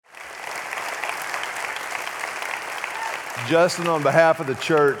Justin, on behalf of the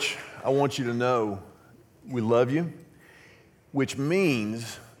church, I want you to know we love you, which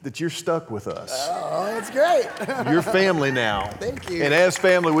means that you're stuck with us. Oh, that's great. You're family now. Thank you. And as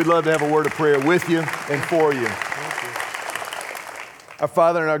family, we'd love to have a word of prayer with you and for you. Thank you. Our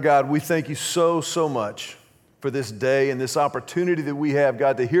Father and our God, we thank you so much for this day and this opportunity that we have,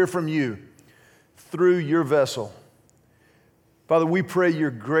 God, to hear from you through your vessel. Father, we pray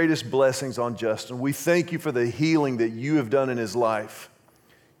your greatest blessings on Justin. We thank you for the healing that you have done in his life.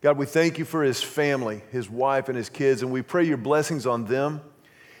 God, we thank you for his family, his wife and his kids, and we pray your blessings on them.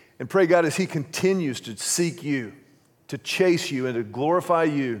 And pray, God, as he continues to seek you, to chase you, and to glorify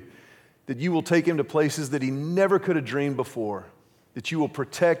you, that you will take him to places that he never could have dreamed before, that you will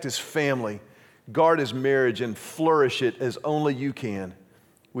protect his family, guard his marriage, and flourish it as only you can.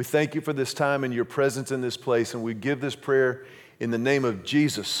 We thank you for this time and your presence in this place, and we give this prayer in the name of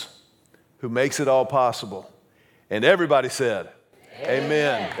Jesus, who makes it all possible. And everybody said,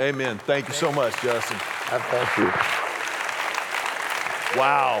 amen. Amen. Thank you so much, Justin. Thank you.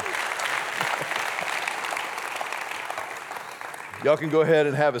 Wow. Y'all can go ahead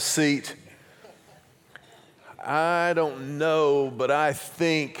and have a seat. I don't know, but I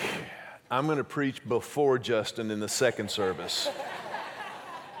think I'm going to preach before Justin in the second service.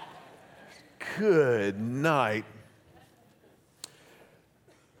 Good night.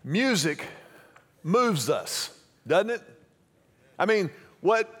 Music moves us, doesn't it? I mean,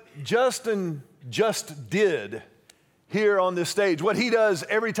 what Justin just did here on this stage, what he does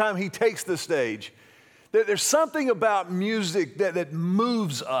every time he takes the stage, there's something about music that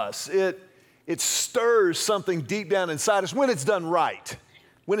moves us. It stirs something deep down inside us when it's done right,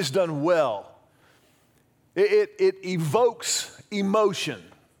 when it's done well. It evokes emotion.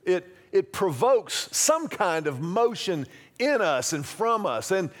 It provokes some kind of motion in us and from us.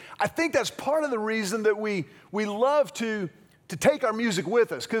 And I think that's part of the reason that we love to take our music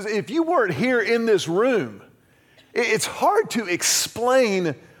with us. Because if you weren't here in this room, it's hard to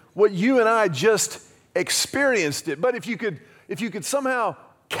explain what you and I just experienced it. But if you could somehow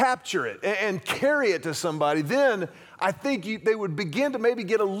capture it and carry it to somebody, then I think they would begin to maybe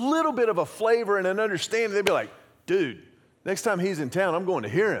get a little bit of a flavor and an understanding. They'd be like, dude, next time he's in town, I'm going to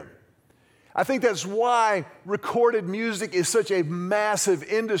hear him. I think that's why recorded music is such a massive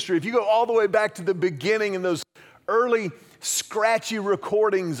industry. If you go all the way back to the beginning in those early scratchy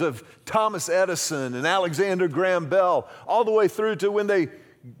recordings of Thomas Edison and Alexander Graham Bell, all the way through to when they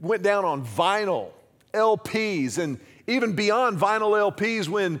went down on vinyl LPs, and even beyond vinyl LPs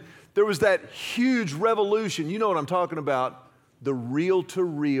when there was that huge revolution. You know what I'm talking about, the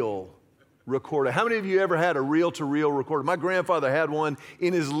reel-to-reel recorder. How many of you ever had a reel-to-reel recorder? My grandfather had one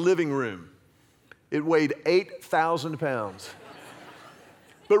in his living room. It weighed 8,000 pounds.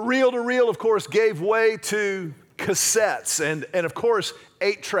 But reel-to-reel, of course, gave way to cassettes and of course,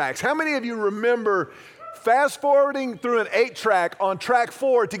 8 tracks. How many of you remember fast-forwarding through an 8-track on track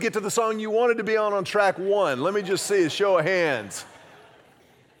 4 to get to the song you wanted to be on track 1? Let me just see a show of hands.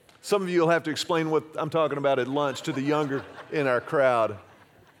 Some of you will have to explain what I'm talking about at lunch to the younger in our crowd.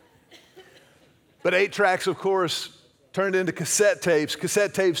 But 8 tracks, of course, turned into cassette tapes.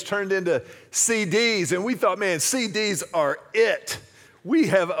 Cassette tapes turned into CDs. And we thought, man, CDs are it. We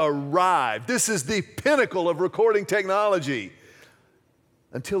have arrived. This is the pinnacle of recording technology.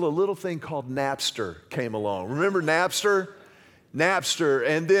 Until a little thing called Napster came along. Remember Napster? Napster,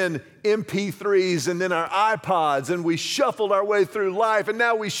 and then MP3s, and then our iPods, and we shuffled our way through life, and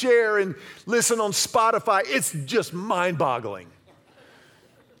now we share and listen on Spotify. It's just mind-boggling.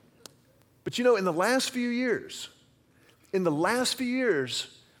 But you know, in the last few years,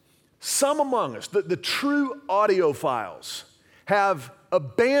 some among us, the true audiophiles, have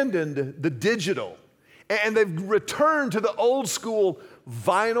abandoned the digital, and they've returned to the old school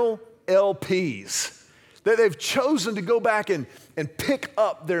vinyl LPs. They've chosen to go back and pick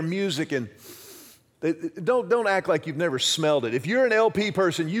up their music, and don't act like you've never smelled it. If you're an LP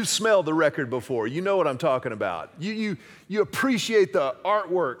person, you've smelled the record before. You know what I'm talking about. You appreciate the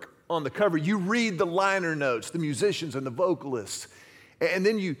artwork on the cover. You read the liner notes, the musicians and the vocalists, and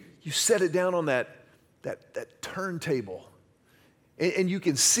then you set it down on that turntable, and you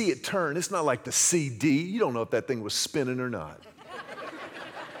can see it turn. It's not like the CD. You don't know if that thing was spinning or not.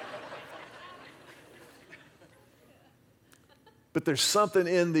 But there's something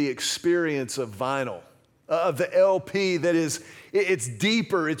in the experience of vinyl, of the LP that it's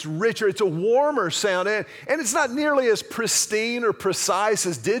deeper, it's richer, it's a warmer sound, and it's not nearly as pristine or precise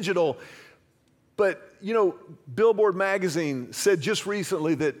as digital. But, you know, Billboard magazine said just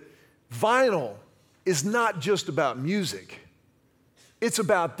recently that vinyl is not just about music. It's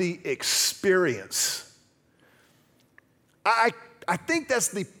about the experience. I think that's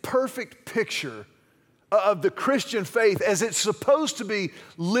the perfect picture of the Christian faith as it's supposed to be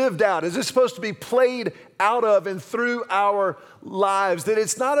lived out, as it's supposed to be played out of and through our lives. That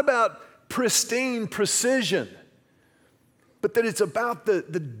it's not about pristine precision, but that it's about the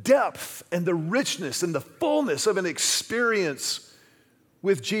depth and the richness and the fullness of an experience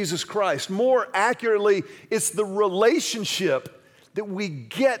with Jesus Christ. More accurately, it's the relationship that we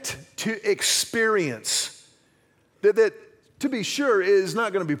get to experience. That to be sure, is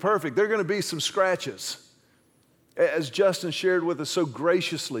not going to be perfect. There are going to be some scratches. As Justin shared with us so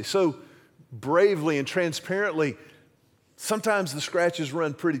graciously, so bravely and transparently, sometimes the scratches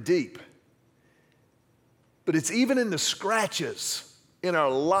run pretty deep. But it's even in the scratches in our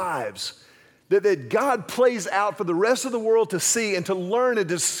lives that God plays out for the rest of the world to see and to learn and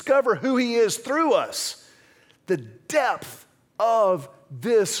discover who He is through us. The depth of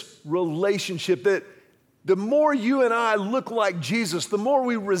this relationship, that the more you and I look like Jesus, the more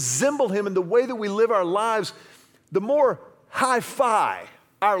we resemble Him in the way that we live our lives, the more hi-fi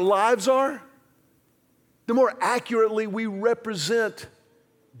our lives are, the more accurately we represent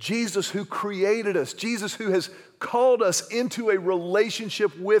Jesus who created us, Jesus who has called us into a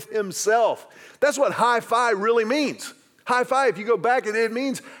relationship with Himself. That's what hi-fi really means. Hi-fi, if you go back, it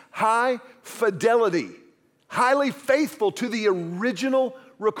means high fidelity, highly faithful to the original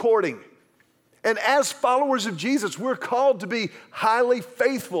recording. And as followers of Jesus, we're called to be highly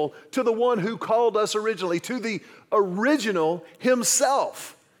faithful to the one who called us originally, to the original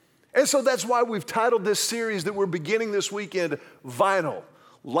Himself. And so that's why we've titled this series that we're beginning this weekend, Vinyl,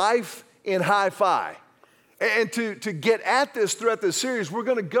 Life in Hi-Fi. And to get at this throughout this series, we're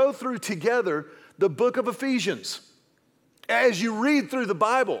going to go through together the book of Ephesians. As you read through the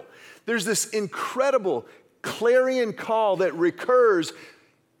Bible, there's this incredible clarion call that recurs,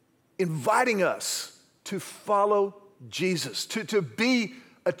 inviting us to follow Jesus, to be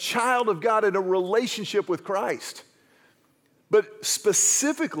a child of God in a relationship with Christ. But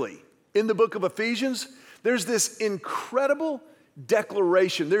specifically in the book of Ephesians, there's this incredible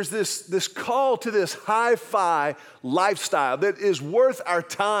declaration. There's this call to this hi-fi lifestyle that is worth our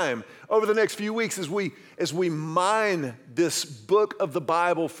time over the next few weeks as we mine this book of the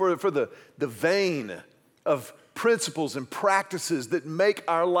Bible for the vein of principles and practices that make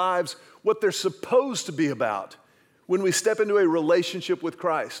our lives what they're supposed to be about when we step into a relationship with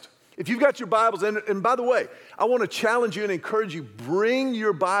Christ. If you've got your Bibles, and by the way, I want to challenge you and encourage you, bring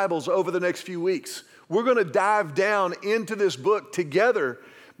your Bibles over the next few weeks. We're going to dive down into this book together,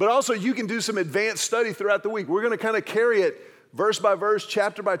 but also you can do some advanced study throughout the week. We're going to kind of carry it verse by verse,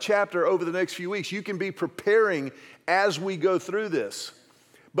 chapter by chapter over the next few weeks. You can be preparing as we go through this.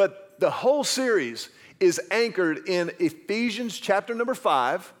 But the whole series is anchored in Ephesians chapter number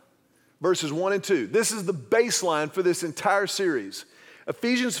 5, verses 1 and 2. This is the baseline for this entire series.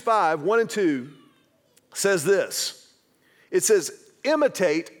 Ephesians 5, 1 and 2 says this. It says,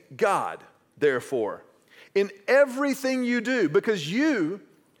 imitate God, therefore, in everything you do, because you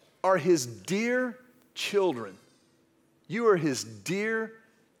are His dear children. You are His dear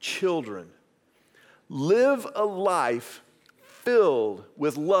children. Live a life filled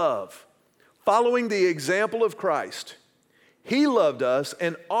with love, following the example of Christ. He loved us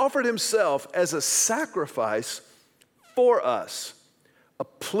and offered Himself as a sacrifice for us, a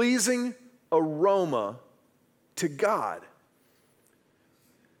pleasing aroma to God.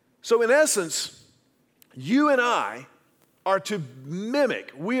 So in essence, you and I are to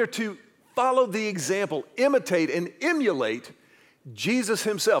mimic, we are to follow the example, imitate and emulate Jesus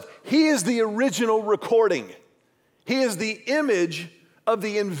Himself. He is the original recording. He is the image of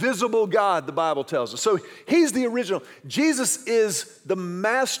the invisible God, the Bible tells us. So He's the original. Jesus is the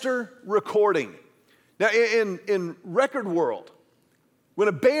master recording. Now in record world, when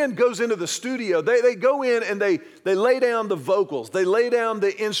a band goes into the studio, they go in and they lay down the vocals, they lay down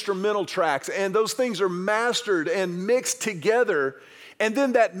the instrumental tracks, and those things are mastered and mixed together. And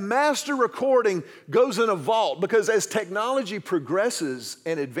then that master recording goes in a vault, because as technology progresses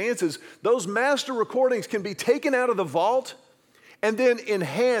and advances, those master recordings can be taken out of the vault and then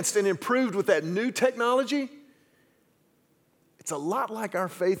enhanced and improved with that new technology. It's a lot like our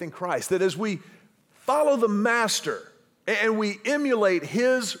faith in Christ, that as we follow the master and we emulate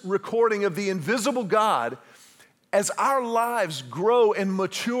His recording of the invisible God, as our lives grow and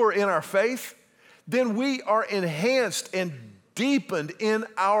mature in our faith, then we are enhanced and deepened in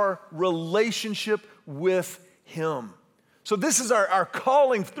our relationship with Him. So this is our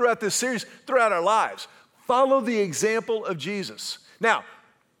calling throughout this series, throughout our lives. Follow the example of Jesus. Now,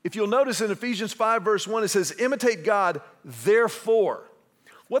 if you'll notice in Ephesians 5 verse 1, it says, imitate God, therefore.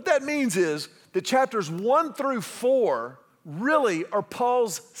 What that means is that chapters 1 through 4 really are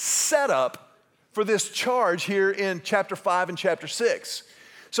Paul's setup for this charge here in chapter 5 and chapter 6.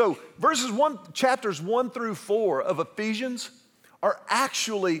 So chapters 1 through 4 of Ephesians are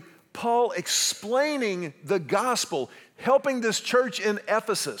actually Paul explaining the gospel, helping this church in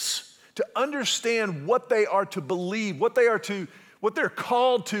Ephesus to understand what they are to believe, what they're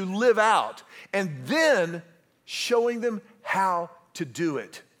called to live out, and then showing them how to do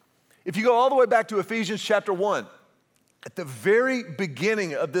it. If you go all the way back to Ephesians chapter 1, at the very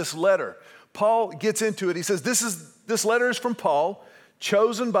beginning of this letter, Paul gets into it. He says, this letter is from Paul,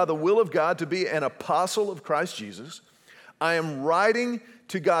 chosen by the will of God to be an apostle of Christ Jesus. I am writing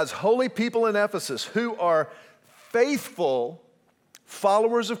to God's holy people in Ephesus who are faithful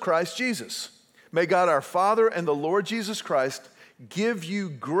followers of Christ Jesus. May God our Father and the Lord Jesus Christ give you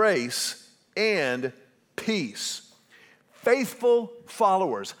grace and peace. Faithful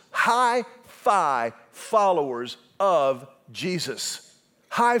followers, high-fi followers of Jesus.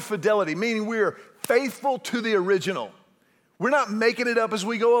 High fidelity, meaning we are faithful to the original. We're not making it up as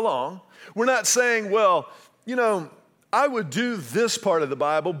we go along. We're not saying, well, I would do this part of the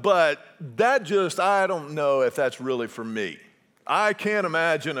Bible, but I don't know if that's really for me. I can't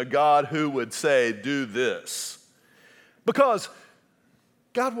imagine a God who would say, do this. Because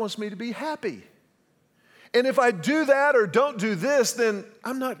God wants me to be happy. And if I do that or don't do this, then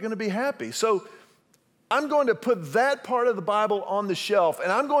I'm not going to be happy. So I'm going to put that part of the Bible on the shelf,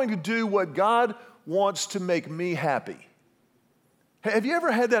 and I'm going to do what God wants to make me happy. Have you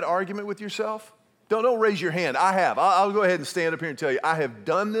ever had that argument with yourself? Don't raise your hand. I have. I'll go ahead and stand up here and tell you, I have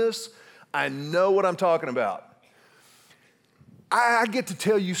done this. I know what I'm talking about. I get to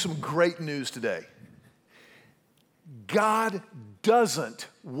tell you some great news today. God doesn't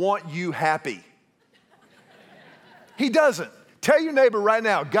want you happy. He doesn't. Tell your neighbor right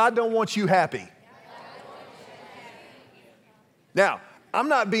now, God don't want you happy. Now, I'm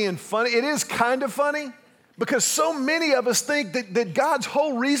not being funny. It is kind of funny because so many of us think that God's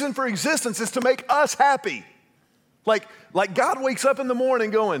whole reason for existence is to make us happy. Like God wakes up in the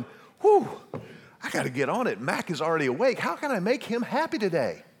morning going, whew, I got to get on it. Mac is already awake. How can I make him happy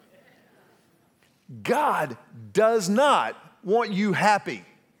today? God does not want you happy.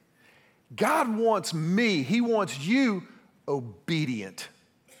 God wants me. He wants you obedient.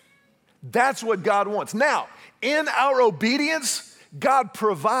 That's what God wants. Now, in our obedience, God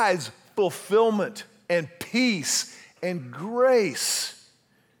provides fulfillment and peace and grace.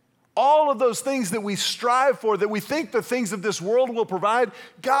 All of those things that we strive for, that we think the things of this world will provide,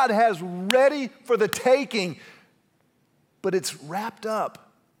 God has ready for the taking, but it's wrapped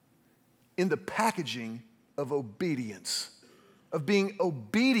up in the packaging of obedience, of being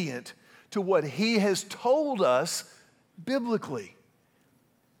obedient to what He has told us biblically.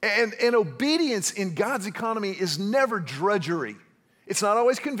 And obedience in God's economy is never drudgery. It's not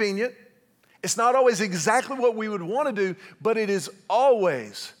always convenient. It's not always exactly what we would want to do, but it is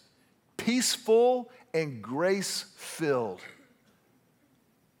always peaceful and grace-filled.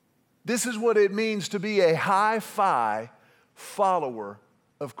 This is what it means to be a high-fi follower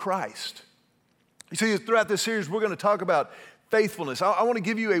of Christ. You see, throughout this series, we're going to talk about faithfulness. I want to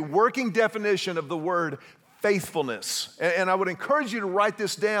give you a working definition of the word faithfulness. And I would encourage you to write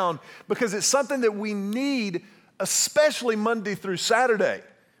this down because it's something that we need, especially Monday through Saturday.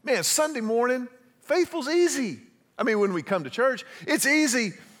 Man, Sunday morning, faithful's easy. I mean, when we come to church, it's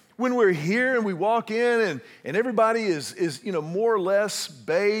easy when we're here and we walk in and everybody is more or less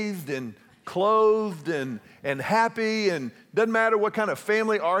bathed and clothed and happy, and doesn't matter what kind of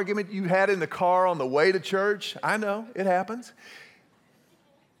family argument you had in the car on the way to church. I know, it happens.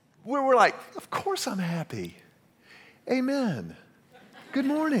 We're like, of course I'm happy. Amen. Good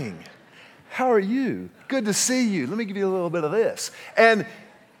morning. How are you? Good to see you. Let me give you a little bit of this.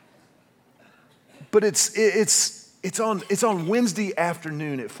 But it's on Wednesday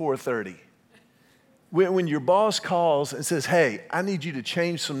afternoon at 4:30 when your boss calls and says, hey, I need you to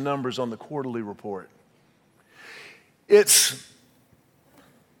change some numbers on the quarterly report. It's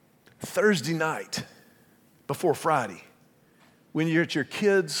Thursday night before Friday when you're at your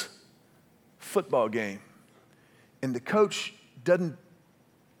kid's football game and the coach doesn't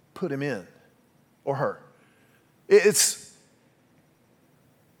put him in or her. It's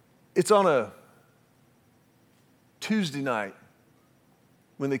on a Tuesday night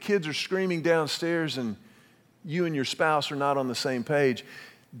when the kids are screaming downstairs and you and your spouse are not on the same page.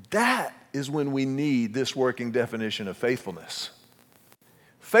 That is when we need this working definition of faithfulness.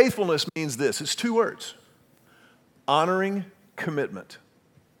 Faithfulness means this. It's two words. Honoring commitment.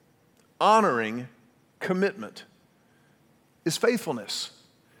 Honoring commitment is faithfulness.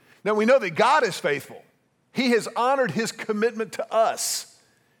 Now we know that God is faithful. He has honored his commitment to us.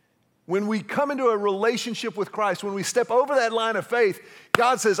 When we come into a relationship with Christ, when we step over that line of faith,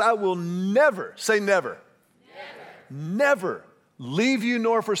 God says, I will never, say never, never leave you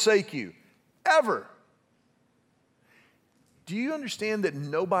nor forsake you, ever. Do you understand that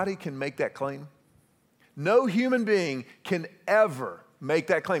nobody can make that claim? No human being can ever make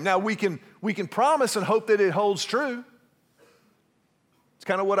that claim. Now, we can promise and hope that it holds true. It's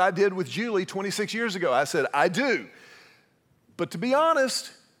kind of what I did with Julie 26 years ago. I said, I do. But to be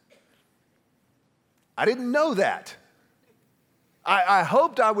honest, I didn't know that. I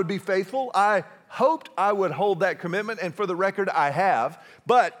hoped I would be faithful. I hoped I would hold that commitment, and for the record, I have.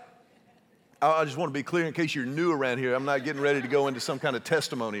 But I just want to be clear in case you're new around here. I'm not getting ready to go into some kind of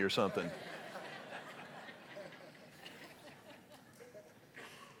testimony or something.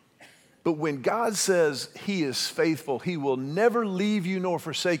 But when God says he is faithful, he will never leave you nor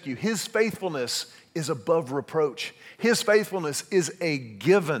forsake you. His faithfulness is above reproach. His faithfulness is a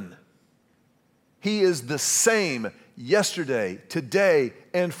given. He is the same yesterday, today,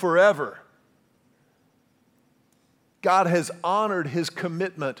 and forever. God has honored his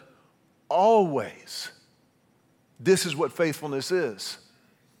commitment always. This is what faithfulness is.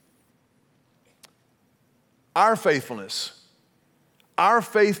 Our faithfulness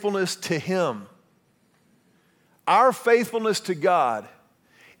to him, our faithfulness to God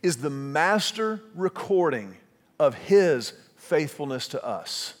is the master recording of his faithfulness to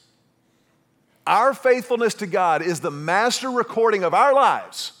us. Our faithfulness to God is the master recording of our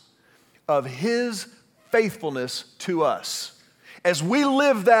lives of his faithfulness to us. As we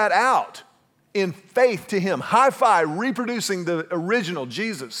live that out in faith to him, high five, reproducing the original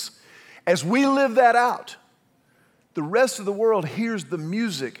Jesus, as we live that out, the rest of the world hears the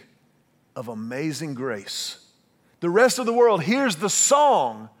music of amazing grace. The rest of the world hears the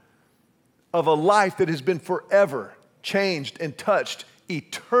song of a life that has been forever changed and touched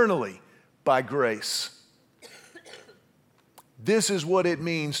eternally by grace. This is what it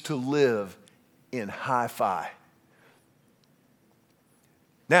means to live in hi-fi.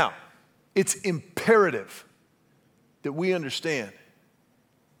 Now, it's imperative that we understand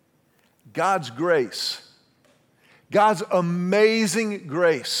God's grace, God's amazing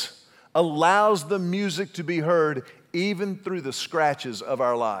grace allows the music to be heard even through the scratches of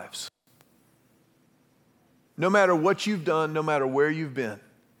our lives. No matter what you've done, no matter where you've been,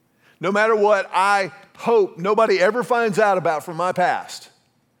 no matter what I hope nobody ever finds out about from my past,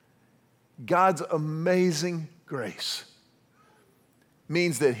 God's amazing grace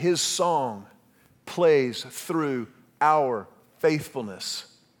means that his song plays through our faithfulness.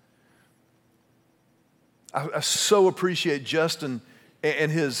 I so appreciate Justin and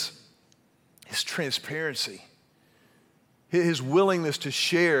his transparency, his willingness to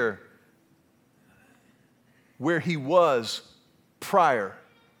share where he was prior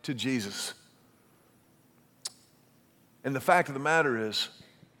to Jesus. And the fact of the matter is,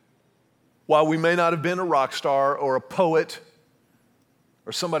 while we may not have been a rock star or a poet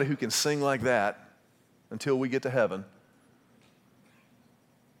or somebody who can sing like that until we get to heaven,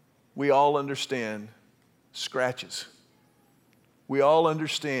 we all understand scratches. We all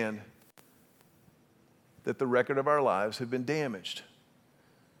understand that the record of our lives have been damaged.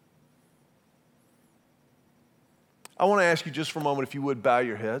 I want to ask you just for a moment, if you would, bow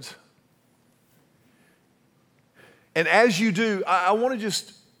your heads. And as you do, I want to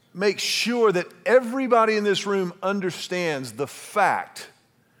just make sure that everybody in this room understands the fact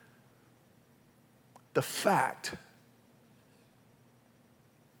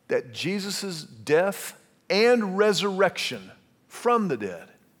that Jesus' death and resurrection from the dead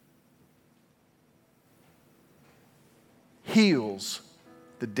heals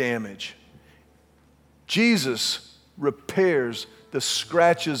the damage. Jesus repairs the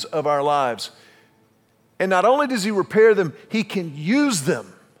scratches of our lives. And not only does he repair them, he can use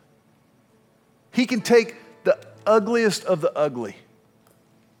them. He can take the ugliest of the ugly,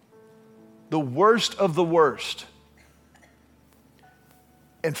 the worst of the worst,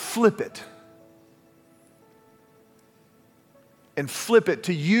 and flip it. And flip it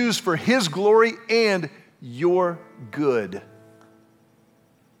to use for his glory and your good.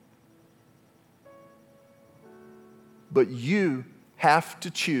 But you have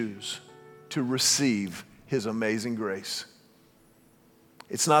to choose to receive his amazing grace.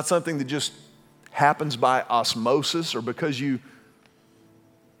 It's not something that just happens by osmosis or because you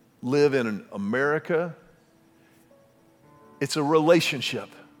live in America. It's a relationship.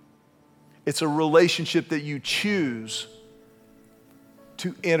 It's a relationship that you choose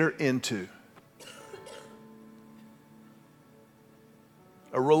to enter into.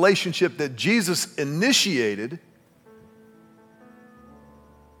 a relationship that Jesus initiated,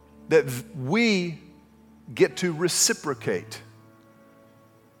 that we get to reciprocate.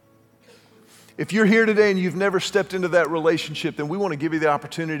 If you're here today and you've never stepped into that relationship, then we want to give you the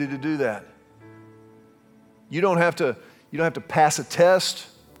opportunity to do that. You don't have to pass a test.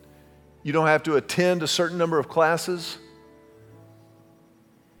 You don't have to attend a certain number of classes.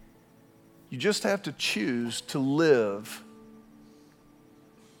 You just have to choose to live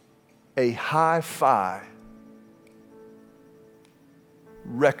a hi-fi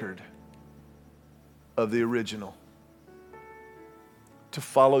record of the original. To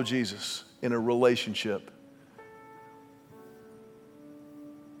follow Jesus in a relationship.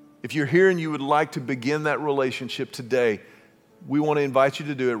 If you're here and you would like to begin that relationship today, we want to invite you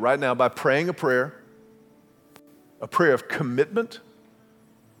to do it right now by praying a prayer of commitment,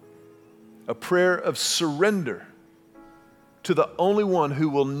 a prayer of surrender to the only one who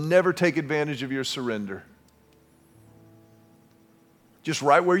will never take advantage of your surrender. Just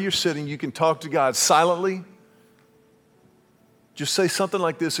right where you're sitting, you can talk to God silently. Just say something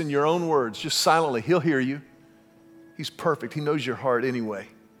like this in your own words, just silently. He'll hear you. He's perfect. He knows your heart anyway.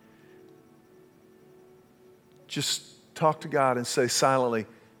 Just talk to God and say silently,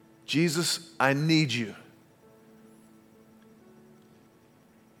 Jesus, I need you.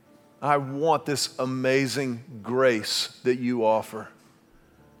 I want this amazing grace that you offer.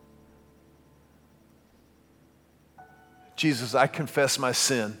 Jesus, I confess my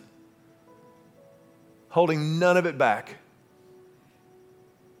sin, holding none of it back.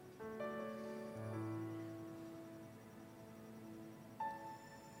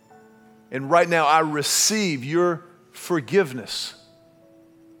 And right now, I receive your forgiveness,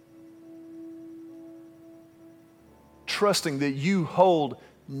 trusting that you hold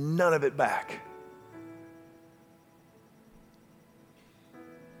none of it back.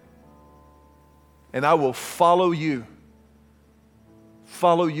 And I will follow you,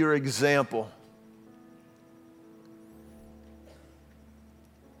 follow your example.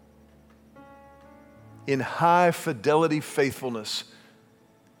 In high fidelity faithfulness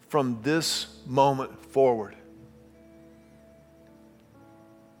from this moment forward.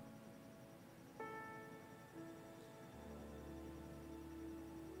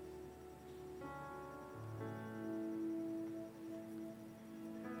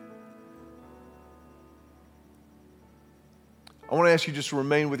 I want to ask you just to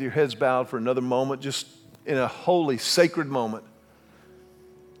remain with your heads bowed for another moment, just in a holy, sacred moment.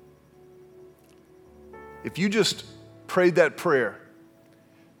 If you just prayed that prayer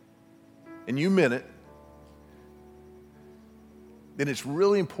and you meant it, then it's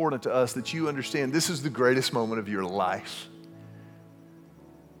really important to us that you understand this is the greatest moment of your life.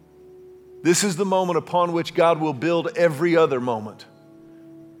 This is the moment upon which God will build every other moment.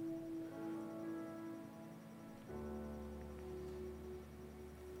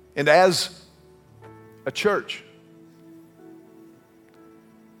 And as a church,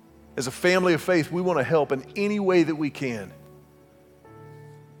 as a family of faith, we want to help in any way that we can.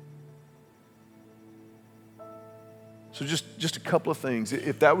 So just a couple of things.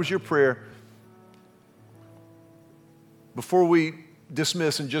 If that was your prayer, before we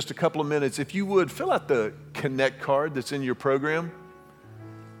dismiss in just a couple of minutes, if you would, fill out the Connect card that's in your program.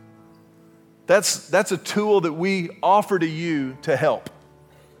 That's a tool that we offer to you to help.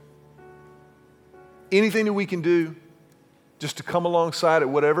 Anything that we can do just to come alongside at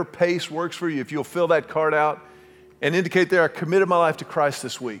whatever pace works for you, if you'll fill that card out and indicate there, I committed my life to Christ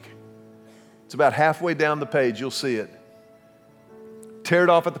this week. It's about halfway down the page, you'll see it. Tear it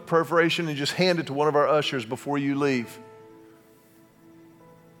off at the perforation and just hand it to one of our ushers before you leave.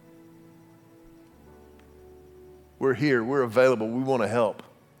 We're here, we're available, we want to help.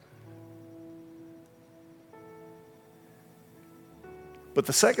 But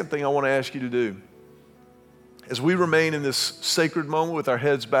the second thing I want to ask you to do, as we remain in this sacred moment with our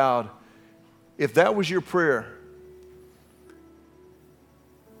heads bowed, if that was your prayer,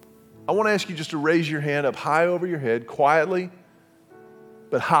 I want to ask you just to raise your hand up high over your head, quietly,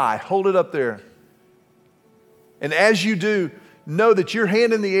 but high. Hold it up there. And as you do, know that your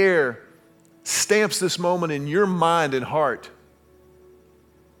hand in the air stamps this moment in your mind and heart.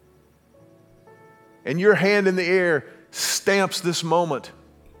 And your hand in the air stamps this moment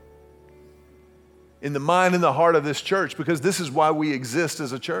in the mind and the heart of this church, because this is why we exist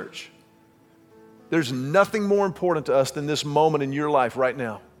as a church. There's nothing more important to us than this moment in your life right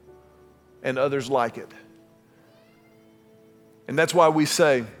now and others like it. And that's why we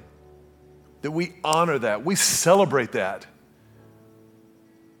say that we honor that, we celebrate that.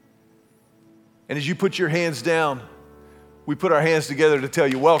 And as you put your hands down, we put our hands together to tell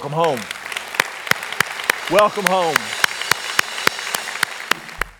you, welcome home. Welcome home.